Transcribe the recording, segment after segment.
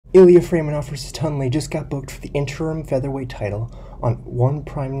Ilya Freymanov vs. Tunley just got booked for the interim featherweight title on 1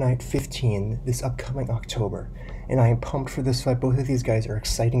 Prime Night 15 this upcoming October, and I am pumped for this fight. Both of these guys are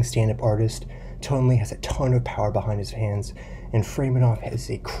exciting stand-up artists. Tunley has a ton of power behind his hands, and Freymanov has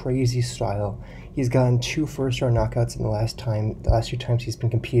a crazy style. He's gotten 2 first-round knockouts in the last 2 times he's been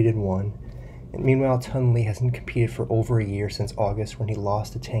competed and won. And meanwhile, Tunley hasn't competed for over a year since August when he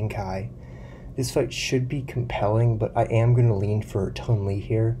lost to Tawanchai. This fight should be compelling, but I am going to lean for Tunley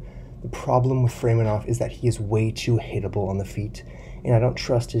here. The problem with Freymanov is that he is way too hittable on the feet, and I don't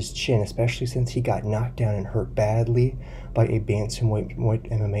trust his chin, especially since he got knocked down and hurt badly by a bantamweight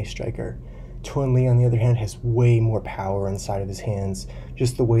MMA striker. Tunley, on the other hand, has way more power inside of his hands,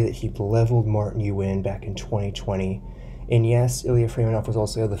 just the way that he leveled Martin Yuan back in 2020. And yes, Ilya Freymanov was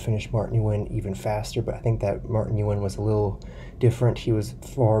also able to finish Martin Yuan even faster, but I think that Martin Yuan was a little different. He was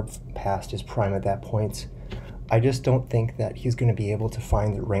far past his prime at that point. I just don't think that he's going to be able to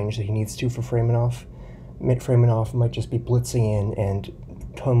find the range that he needs to for Freymanov. Freymanov might just be blitzing in, and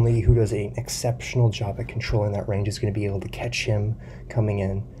Tunley, who does an exceptional job at controlling that range, is going to be able to catch him coming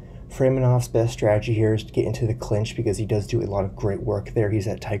in. Freymanov's best strategy here is to get into the clinch because he does do a lot of great work there. He's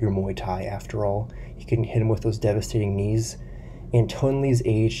at Tiger Muay Thai after all. He can hit him with those devastating knees. And Tunley's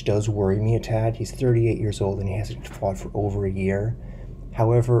age does worry me a tad. He's 38 years old and he hasn't fought for over a year.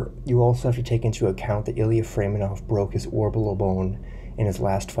 However, you also have to take into account that Ilya Freymanov broke his orbital bone in his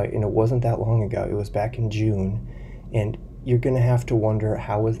last fight, and it wasn't that long ago. It was back in June, and you're going to have to wonder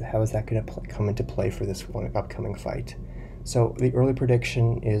how is that going to come into play for this one upcoming fight. So the early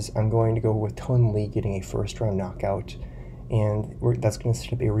prediction is I'm going to go with Tunley getting a first-round knockout, and that's going to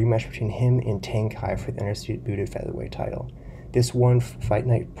set up a rematch between him and Tawanchai for the undisputed featherweight title. This one fight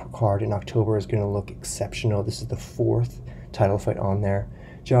night card in October is going to look exceptional. This is the 4th title fight on there.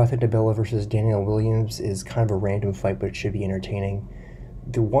 Jonathan Dabella versus Daniel Williams is kind of a random fight, but it should be entertaining.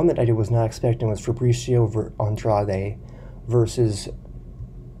 The one that I was not expecting was Fabricio Andrade versus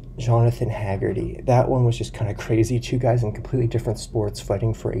Jonathan Haggerty. That one was just kind of crazy. 2 guys in completely different sports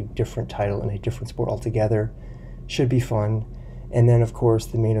fighting for a different title in a different sport altogether. Should be fun. And then, of course,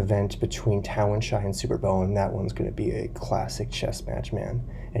 the main event between Tawanchai and Superbon. That one's going to be a classic chess match, man.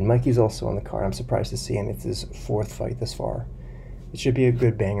 And Mikey's also on the card. I'm surprised to see him. It's his 4th fight this far. It should be a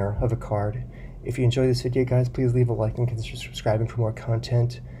good banger of a card. If you enjoyed this video, guys, please leave a like and consider subscribing for more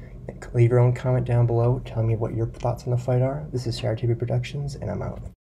content. Leave your own comment down below. Tell me what your thoughts on the fight are. This is Sarah TV Productions, and I'm out.